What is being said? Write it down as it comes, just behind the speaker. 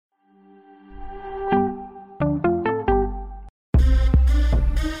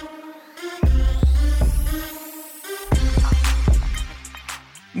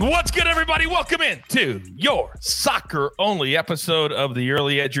What's good, everybody? Welcome in to your soccer-only episode of the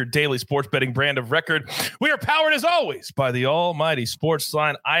Early Edge, your daily sports betting brand of record. We are powered, as always, by the almighty Sports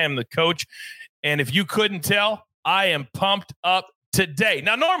Line. I am the coach, and if you couldn't tell, I am pumped up today.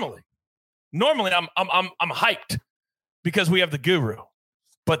 Now, normally, I'm hyped because we have the guru,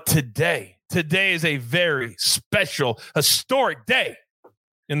 but today is a very special, historic day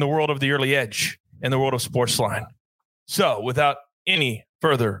in the world of the Early Edge and the world of Sports Line. So, without any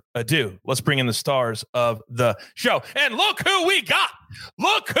further ado, let's bring in the stars of the show. And look who we got.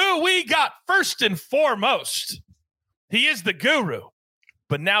 First and foremost, he is the guru,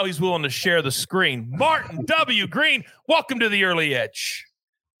 but now he's willing to share the screen. Martin W. Green, welcome to the Early Edge.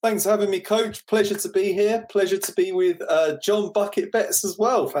 Thanks for having me, Coach. Pleasure to be here. Pleasure to be with John Bucket Betts as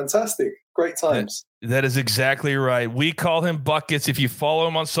well. Fantastic. Great times. That is exactly right. We call him Buckets. If you follow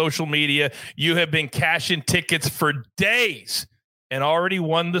him on social media, you have been cashing tickets for days and already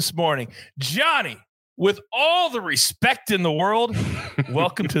won this morning. Johnny, with all the respect in the world,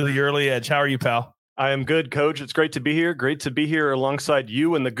 welcome to the Early Edge. How are you, pal? I am good, Coach. It's great to be here. Great to be here alongside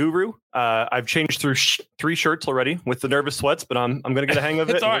you and the guru. I've changed through 3 shirts already with the nervous sweats, but I'm going to get a hang of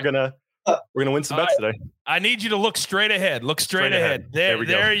it. And we're gonna win some bets today. I need you to look straight ahead. Look straight ahead.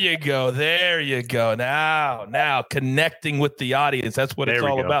 There you go. There you go. Now connecting with the audience. That's what it's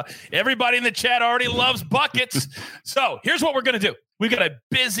all about. Everybody in the chat already loves buckets. So here's what we're gonna do. We got a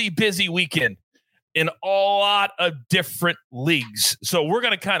busy weekend in a lot of different leagues. So we're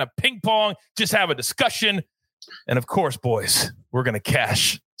gonna kind of ping pong, just have a discussion, and of course, boys, we're gonna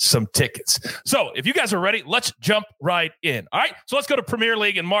cash some tickets. So if you guys are ready, let's jump right in. All right. So let's go to Premier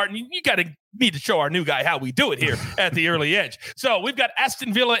League. And Martin, you need to show our new guy how we do it here at the Early Edge. So we've got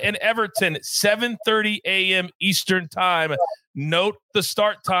Aston Villa and Everton, 7:30 a.m. Eastern time. Note the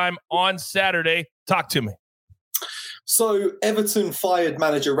start time on Saturday. Talk to me. So Everton fired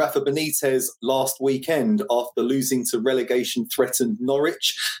manager Rafa Benitez last weekend after losing to relegation-threatened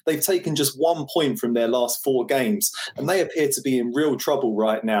Norwich. They've taken just 1 point from their last 4 games, and they appear to be in real trouble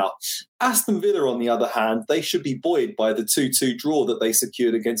right now. Aston Villa, on the other hand, they should be buoyed by the 2-2 draw that they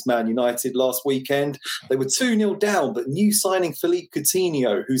secured against Man United last weekend. They were 2-0 down, but new signing Philippe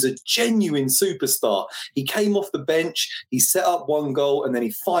Coutinho, who's a genuine superstar. He came off the bench, he set up 1 goal, and then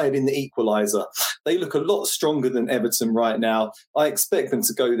he fired in the equaliser. They look a lot stronger than Everton right now. I expect them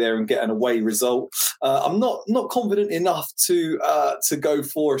to go there and get an away result. I'm not confident enough to go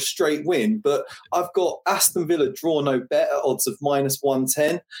for a straight win, but I've got Aston Villa draw no bet at odds of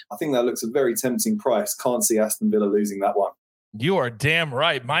 -110. I think that looks a very tempting price. Can't see Aston Villa losing that one. You are damn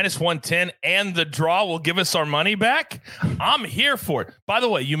right. -110 and the draw will give us our money back. I'm here for it. By the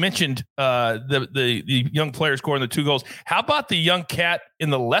way, you mentioned the young player scoring the 2 goals. How about the young cat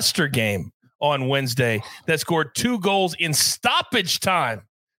in the Leicester game on Wednesday that scored 2 goals in stoppage time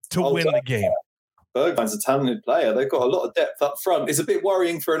to win the game? Bergwijn's a talented player. They've got a lot of depth up front. It's a bit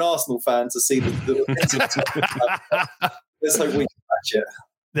worrying for an Arsenal fan to see the let's hope we can match it.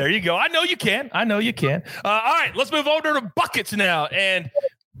 There you go. I know you can. All right, let's move over to buckets now. And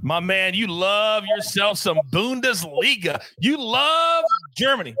my man, you love yourself some Bundesliga. You love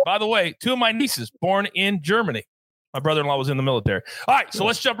Germany. By the way, 2 of my nieces born in Germany. My brother-in-law was in the military. All right, so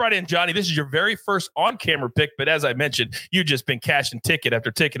let's jump right in, Johnny. This is your very first on-camera pick, but as I mentioned, you've just been cashing ticket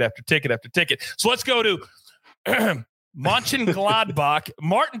after ticket after ticket after ticket. So let's go to Mönchengladbach.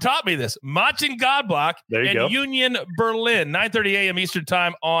 Martin taught me this. Mönchengladbach and Union Berlin, 9:30 a.m. Eastern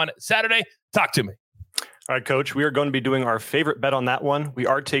time on Saturday. Talk to me. All right, Coach. We are going to be doing our favorite bet on that one. We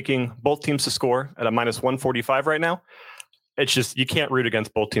are taking both teams to score at a -145 right now. It's just, you can't root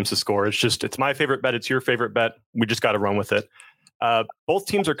against both teams to score. It's my favorite bet. It's your favorite bet. We just got to run with it. Both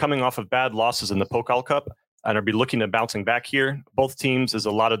teams are coming off of bad losses in the Pokal Cup and are be looking at bouncing back here. Both teams, as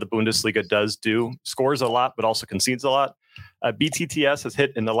a lot of the Bundesliga does do, scores a lot, but also concedes a lot. BTTS has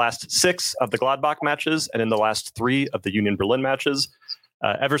hit in the last 6 of the Gladbach matches and in the last 3 of the Union Berlin matches.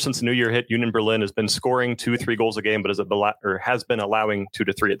 Ever since the New Year hit, Union Berlin has been scoring 2-3 goals a game, but has been allowing 2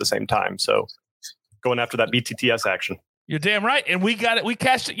 to 3 at the same time. So going after that BTTS action. You're damn right. And we got it. We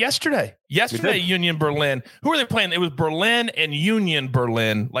cashed it yesterday. Union Berlin. Who were they playing? It was Berlin and Union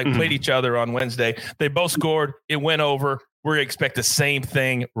Berlin, played each other on Wednesday. They both scored. It went over. We're going to expect the same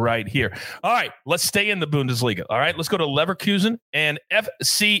thing right here. All right, let's stay in the Bundesliga. All right, let's go to Leverkusen and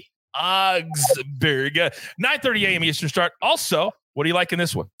FC Augsburg. 9:30 a.m. Eastern start. Also, what do you like in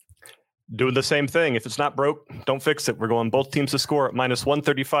this one? Doing the same thing. If it's not broke, don't fix it. We're going both teams to score at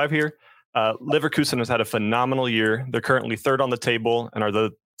 -135 here. Leverkusen has had a phenomenal year. They're currently 3rd on the table and are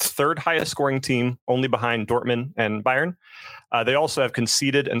the third highest scoring team, only behind Dortmund and Bayern. They also have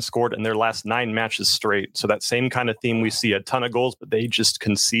conceded and scored in their last 9 matches straight. So that same kind of theme, we see a ton of goals, but they just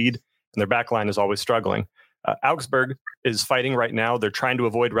concede, and their back line is always struggling. Augsburg is fighting right now. They're trying to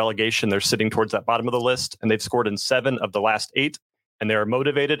avoid relegation. They're sitting towards that bottom of the list, and they've scored in 7 of the last 8, and they are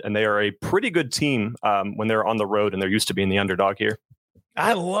motivated, and they are a pretty good team when they're on the road, and they're used to being the underdog here.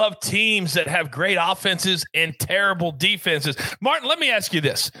 I love teams that have great offenses and terrible defenses. Martin, let me ask you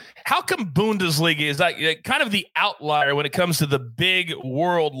this. How come Bundesliga is like kind of the outlier when it comes to the big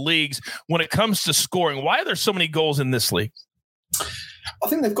world leagues when it comes to scoring? Why are there so many goals in this league? I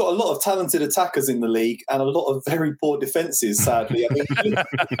think they've got a lot of talented attackers in the league and a lot of very poor defences, sadly. I mean,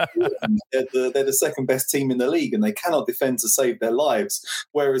 they're the second best team in the league and they cannot defend to save their lives.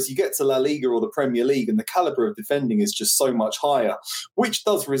 Whereas you get to La Liga or the Premier League and the calibre of defending is just so much higher, which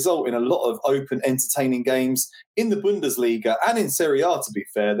does result in a lot of open, entertaining games. In the Bundesliga and in Serie A, to be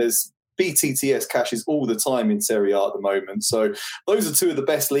fair, there's BTTS cashes all the time in Serie A at the moment. So those are 2 of the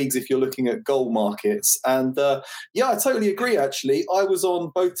best leagues if you're looking at goal markets. And I totally agree, actually. I was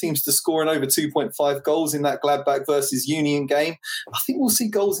on both teams to score in over 2.5 goals in that Gladbach versus Union game. I think we'll see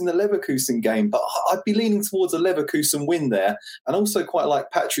goals in the Leverkusen game, but I'd be leaning towards a Leverkusen win there. And also quite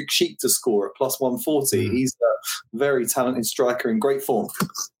like Patrick Schick to score at plus 140. He's a very talented striker in great form.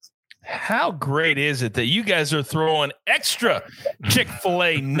 How great is it that you guys are throwing extra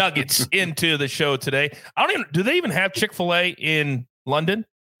Chick-fil-A nuggets into the show today? Do they even have Chick-fil-A in London?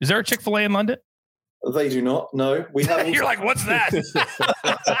 Is there a Chick-fil-A in London? They do not. No, we have. You're like, what's that?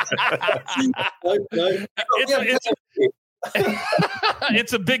 No.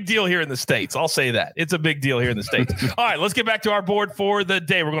 It's a big deal here in the States. I'll say that. It's a big deal here in the States. All right, let's get back to our board for the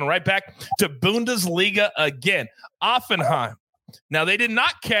day. We're going right back to Bundesliga again. Offenheim. Now, they did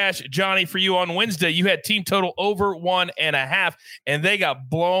not cash, Johnny, for you on Wednesday. You had team total over 1.5, and they got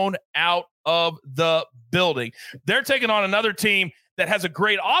blown out of the building. They're taking on another team that has a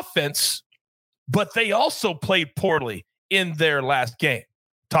great offense, but they also played poorly in their last game.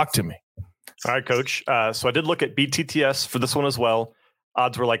 Talk to me. All right, Coach. So I did look at BTTS for this one as well.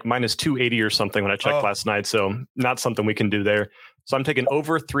 Odds were like minus 280 or something when I checked last night, so not something we can do there. So I'm taking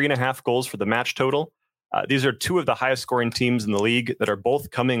over 3.5 goals for the match total. These are 2 of the highest scoring teams in the league that are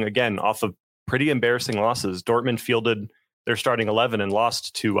both coming, again, off of pretty embarrassing losses. Dortmund fielded their starting 11 and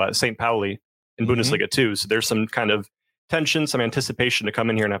lost to St. Pauli in Bundesliga 2. So there's some kind of tension, some anticipation to come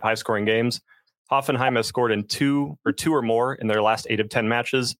in here and have high scoring games. Hoffenheim has scored in 2 or more in their last 8 of 10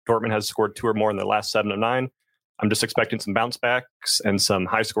 matches. Dortmund has scored 2 or more in their last 7 of 9. I'm just expecting some bounce backs and some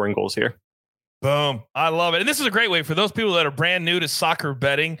high scoring goals here. Boom. I love it. And this is a great way for those people that are brand new to soccer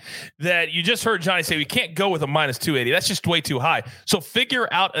betting that you just heard Johnny say, we can't go with a minus 280. That's just way too high. So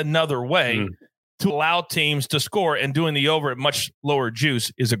figure out another way to allow teams to score, and doing the over at much lower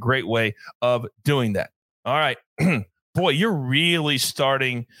juice is a great way of doing that. All right. Boy, you're really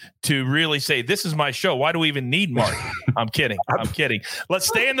starting to really say, this is my show. Why do we even need Mark? I'm kidding. Let's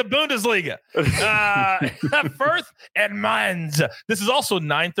stay in the Bundesliga. Firth and Mainz. This is also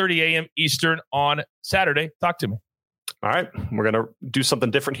 9:30 a.m. Eastern on Saturday. Talk to me. All right. We're going to do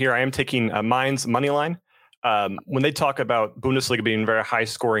something different here. I am taking Mainz money line. When they talk about Bundesliga being a very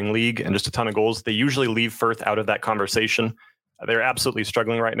high-scoring league and just a ton of goals, they usually leave Firth out of that conversation. They're absolutely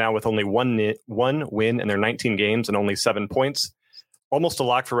struggling right now with only one win in their 19 games and only 7 points. Almost a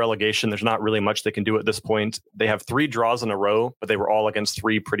lock for relegation. There's not really much they can do at this point. They have 3 draws in a row, but they were all against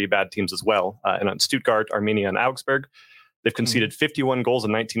 3 pretty bad teams as well. And on Stuttgart, Arminia, and Augsburg, they've conceded 51 goals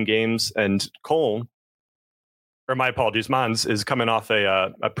in 19 games. And Mainz is coming off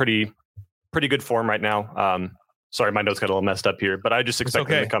a pretty good form right now. Sorry, my notes got a little messed up here, but I just expect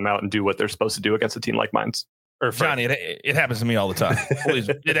them to come out and do what they're supposed to do against a team like Mainz. Johnny, it happens to me all the time. Please,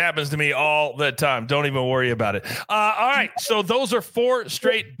 it happens to me all the time. Don't even worry about it. All right, so those are 4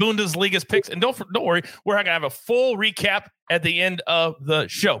 straight Bundesliga's picks, and don't worry, we're going to have a full recap at the end of the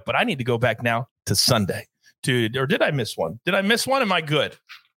show. But I need to go back now to Sunday. Or did I miss one? Did I miss one? Am I good?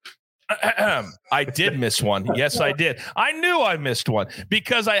 I did miss one. Yes, I did. I knew I missed one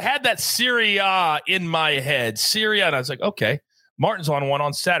because I had that Serie in my head. Serie, and I was like, okay. Martin's on one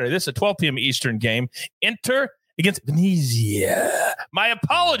on Saturday. This is a 12 p.m. Eastern game. Inter against Venezia. My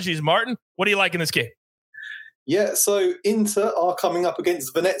apologies, Martin. What do you like in this game? Yeah, so Inter are coming up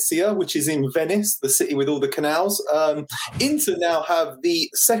against Venezia, which is in Venice, the city with all the canals. Inter now have the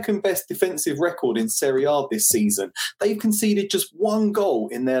second best defensive record in Serie A this season. They've conceded just 1 goal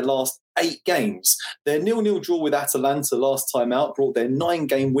in their last 8 games. Their 0-0 draw with Atalanta last time out brought their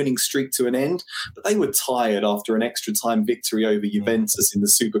 9-game winning streak to an end, but they were tired after an extra time victory over Juventus in the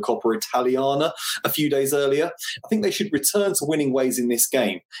Supercoppa Italiana a few days earlier. I think they should return to winning ways in this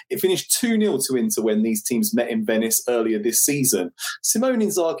game. It finished 2-0 to Inter when these teams met in Venice earlier this season. Simone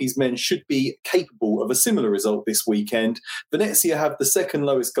Inzaghi's men should be capable of a similar result this weekend. Venezia have the second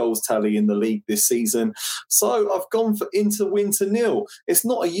lowest goals tally in the league this season, so I've gone for Inter win to nil. It's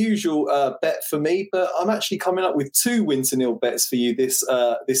not a usual bet for me, but I'm actually coming up with 2 win to nil bets for you this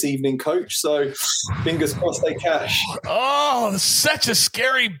evening, Coach. So fingers crossed they cash. Oh, such a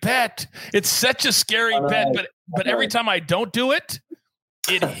scary bet! It's such a scary bet, but every time I don't do it,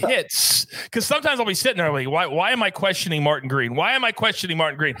 it hits. Because sometimes I'll be sitting there like, why am I questioning Martin Green? Why am I questioning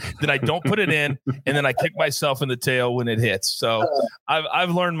Martin Green? Then I don't put it in, and then I kick myself in the tail when it hits. So I've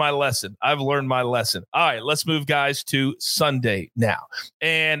learned my lesson. All right, let's move, guys, to Sunday now.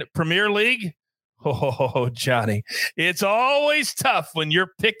 And Premier League, oh, Johnny, it's always tough when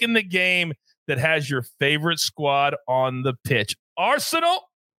you're picking the game that has your favorite squad on the pitch. Arsenal,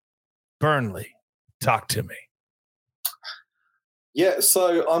 Burnley, talk to me. Yeah,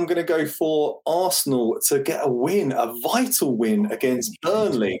 so I'm going to go for Arsenal to get a win, a vital win against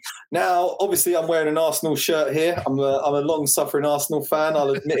Burnley. Now, obviously, I'm wearing an Arsenal shirt here. I'm a long-suffering Arsenal fan.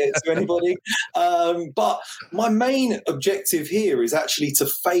 I'll admit it to anybody. But my main objective here is actually to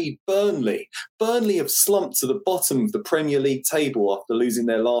fade Burnley. Burnley have slumped to the bottom of the Premier League table after losing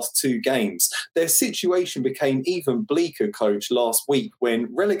their last 2 games. Their situation became even bleaker, Coach, last week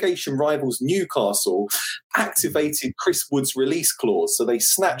when relegation rivals Newcastle activated Chris Wood's release clause, so they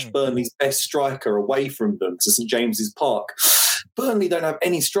snatched Burnley's best striker away from them to St James's Park. Burnley don't have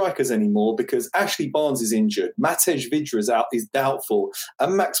any strikers anymore because Ashley Barnes is injured, Matej Vydra is doubtful,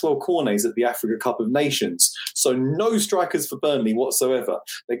 and Maxwell Cornet's at the Africa Cup of Nations. So no strikers for Burnley whatsoever.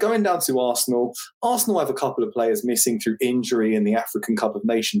 They're going down to Arsenal. Arsenal have a couple of players missing through injury in the African Cup of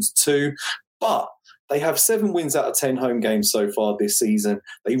Nations too, but they have 7 wins out of 10 home games so far this season.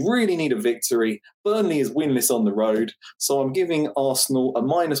 They really need a victory. Burnley is winless on the road. So I'm giving Arsenal a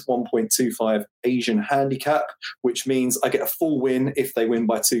minus 1.25 Asian handicap, which means I get a full win if they win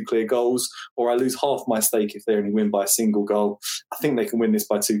by 2 clear goals, or I lose half my stake if they only win by a single goal. I think they can win this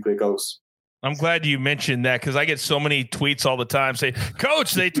by 2 clear goals. I'm glad you mentioned that because I get so many tweets all the time saying,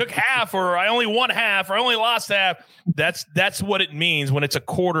 Coach, they took half, or I only won half, or I only lost half. That's what it means when it's a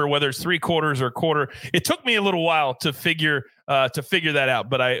quarter, whether it's 3 quarters or a quarter. It took me a little while to figure that out,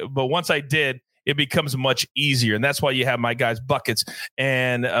 but once I did, it becomes much easier, and that's why you have my guys Buckets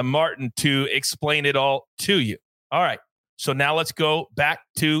and Martin to explain it all to you. All right. So now let's go back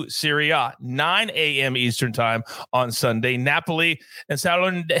to Serie A, 9 a.m. Eastern time on Sunday. Napoli and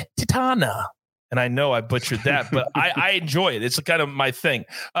Salernitana. And I know I butchered that, but I enjoy it. It's kind of my thing.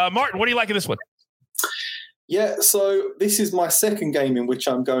 Martin, what do you like in this one? Yeah, so this is my second game in which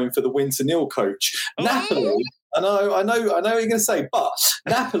I'm going for the win to nil, Coach. Napoli. I know what you're going to say, but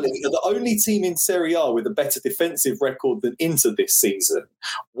Napoli are the only team in Serie A with a better defensive record than Inter this season,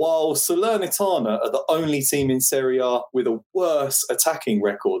 while Salernitana are the only team in Serie A with a worse attacking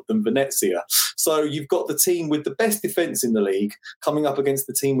record than Venezia. So you've got the team with the best defence in the league coming up against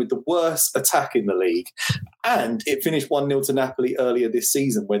the team with the worst attack in the league. And it finished 1-0 to Napoli earlier this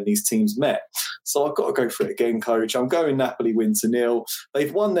season when these teams met. So I've got to go for it again, Coach. I'm going Napoli win to nil.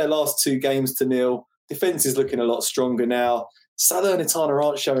 They've won their last 2 games to nil. Defence is looking a lot stronger now. Salernitana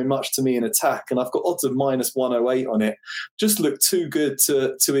aren't showing much to me in attack, and I've got odds of minus 108 on it. Just look too good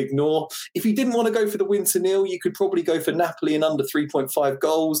to ignore. If you didn't want to go for the win to nil, you could probably go for Napoli in under 3.5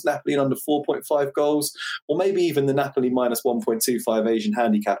 goals, Napoli in under 4.5 goals, or maybe even the Napoli minus 1.25 Asian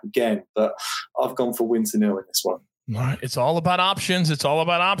handicap again. But I've gone for win to nil in this one. All right. It's all about options.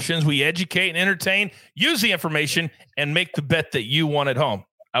 We educate and entertain, use the information, and make the bet that you want at home.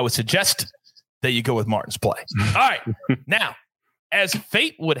 I would suggest that you go with Martin's play. All right. Now, as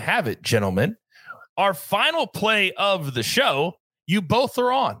fate would have it, gentlemen, our final play of the show, you both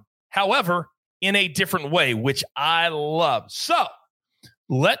are on. However, in a different way, which I love. So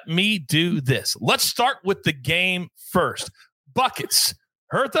let me do this. Let's start with the game first. Buckets.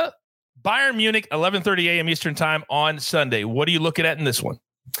 Hertha, Bayern Munich, 11:30 a.m. Eastern time on Sunday. What are you looking at in this one?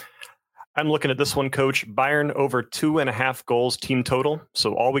 I'm looking at this one, Coach. Bayern over 2.5 goals team total.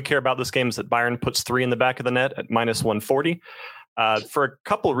 So all we care about this game is that Bayern puts 3 in the back of the net at minus 140. For a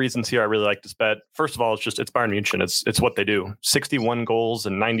couple of reasons here, I really like this bet. First of all, it's Bayern Munich. It's what they do. 61 goals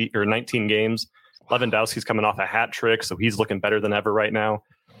in 19 games. Lewandowski's coming off a hat trick, so he's looking better than ever right now.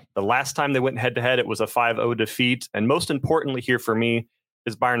 The last time they went head-to-head, it was a 5-0 defeat. And most importantly here for me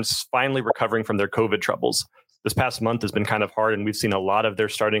is Bayern's finally recovering from their COVID troubles. this past month has been kind of hard, and we've seen a lot of their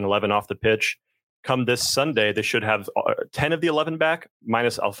starting 11 off the pitch. Come this Sunday, they should have 10 of the 11 back,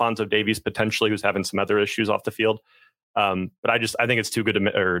 minus Alphonso Davies potentially, who's having some other issues off the field. But I think it's too good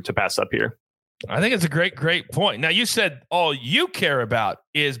to pass up here. I think it's a great point. Now, you said all you care about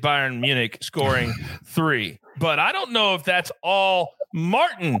is Bayern Munich scoring 3, but I don't know if that's all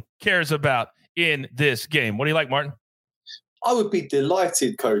Martin cares about in this game. What do you like, Martin? I would be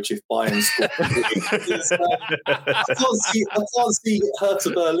delighted, Coach, if Bayern scored. I can't see Hertha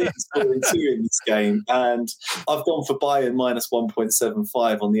Berlin scoring 2 in this game, and I've gone for Bayern minus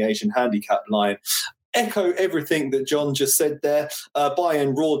 1.75 on the Asian handicap line. Echo everything that John just said there.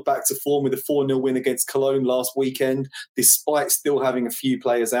 Bayern roared back to form with a 4-0 win against Cologne last weekend, despite still having a few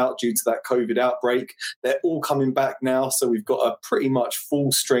players out due to that COVID outbreak. They're all coming back now, so we've got a pretty much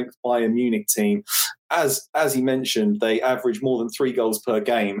full-strength Bayern Munich team. As he mentioned, they average more than 3 goals per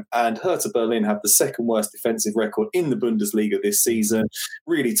game, and Hertha Berlin have the second worst defensive record in the Bundesliga this season.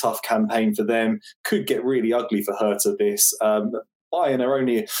 Really tough campaign for them. Could get really ugly for Hertha this. Bayern are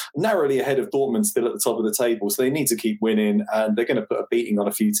only narrowly ahead of Dortmund, still at the top of the table, so they need to keep winning, and they're going to put a beating on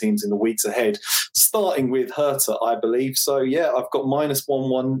a few teams in the weeks ahead, starting with Hertha, I believe. So, yeah, I've got minus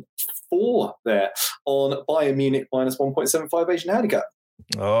 114 there on Bayern Munich minus 1.75 Asian handicap.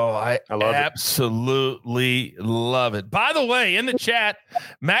 Oh, I absolutely love it. By the way, in the chat,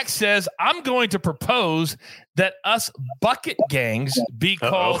 Max says, I'm going to propose that us bucket gangs be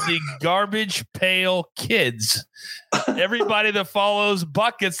called the Garbage Pail Kids. Everybody that follows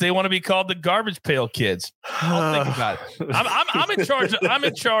buckets, they want to be called the Garbage Pail Kids. I'll think about it. I'm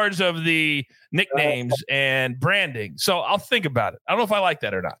in charge of the nicknames and branding, so I'll think about it. I don't know if I like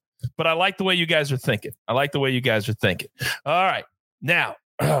that or not, but I like the way you guys are thinking. All right. Now,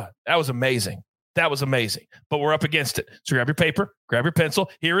 that was amazing. But we're up against it. So grab your paper, grab your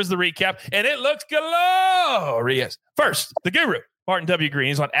pencil. Here is the recap, and it looks glorious. First, the guru, Martin W. Green,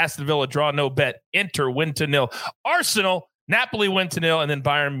 is on Aston Villa, draw no bet. Inter, win to 0. Arsenal, Napoli, win to 0. And then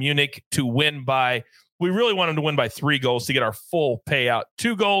Bayern Munich to win by, we really want them to win by 3 goals to get our full payout.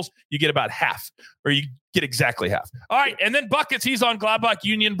 2 goals, you get about half, or you get exactly half. All right, and then buckets. He's on Gladbach,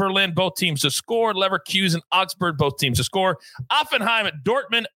 Union Berlin, both teams to score. Leverkusen, Augsburg, both teams to score. Offenheim at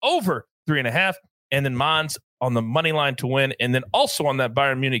Dortmund, over 3.5. And then Mons on the money line to win. And then also on that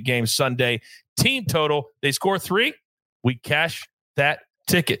Bayern Munich game Sunday, team total, they score 3. We cash that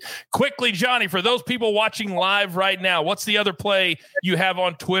ticket. Quickly, Johnny, for those people watching live right now, what's the other play you have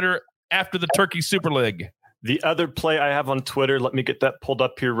on Twitter after the Turkey Super League? The other play I have on Twitter, let me get that pulled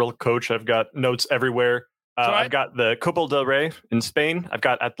up here real, Coach. I've got notes everywhere. I've got the Copa del Rey in Spain. I've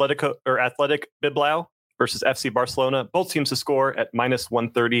got Athletic Bilbao versus FC Barcelona. Both teams to score at minus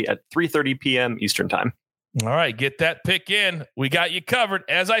 130 at 3:30 p.m. Eastern time. All right, get that pick in. We got you covered.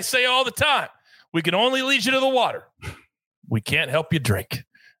 As I say all the time, we can only lead you to the water. We can't help you drink.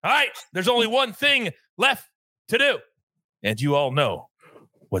 All right, there's only one thing left to do, and you all know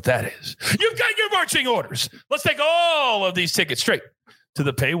what that is. You've got your marching orders. Let's take all of these tickets straight to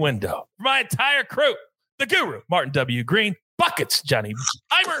the pay window. For my entire crew, the guru, Martin W. Green, buckets, Johnny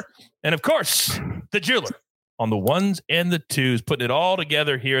Eimer, and of course, the jeweler on the ones and the twos, putting it all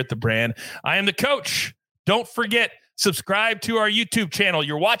together here at the brand. I am the coach. Don't forget, subscribe to our YouTube channel.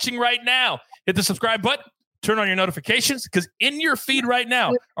 You're watching right now. Hit the subscribe button. Turn on your notifications, because in your feed right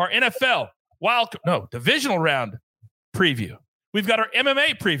now, our NFL divisional round preview. We've got our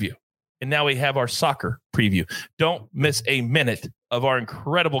MMA preview, and now we have our soccer preview. Don't miss a minute of our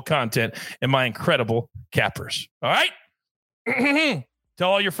incredible content and my incredible cappers. All right?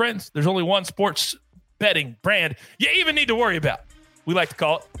 Tell all your friends there's only one sports betting brand you even need to worry about. We like to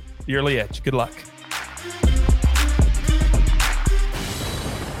call it the Early Edge. Good luck.